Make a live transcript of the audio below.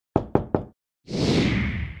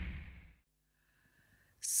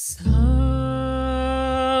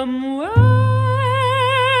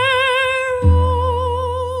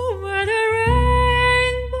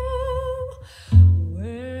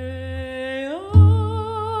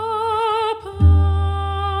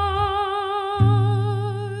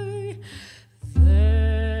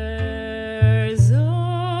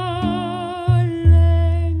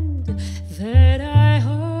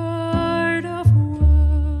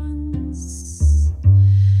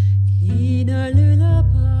in a lullaby.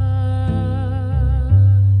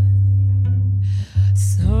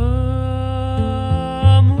 Somewhere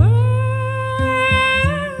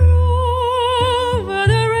over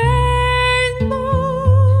the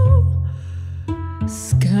rainbow,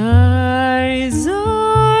 skies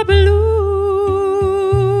are blue,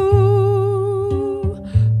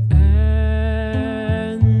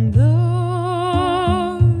 and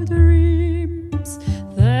the dreams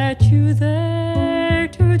that you dare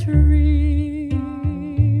to dream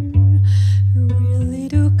really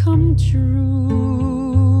do come true.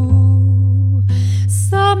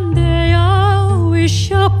 Someday I'll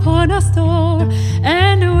wish upon a star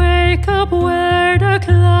and wake up where the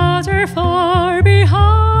clouds are far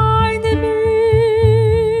behind me,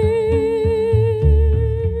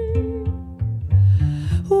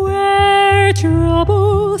 where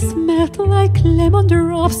troubles melt like lemon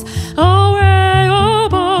drops away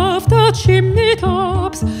above the chimney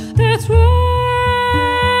tops. That's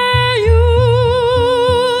where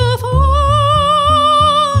you'll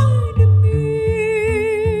find me.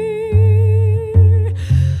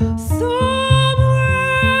 Somewhere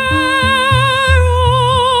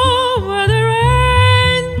over the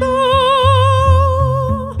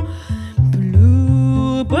rainbow,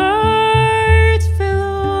 bluebirds fly,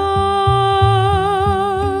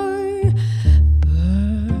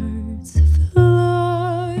 birds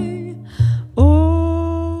fly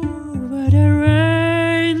over the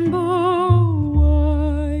rainbow.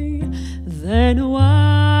 Why, then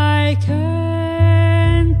why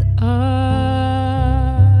can't I?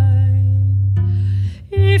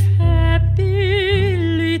 If happy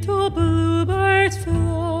little bluebirds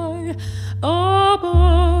fly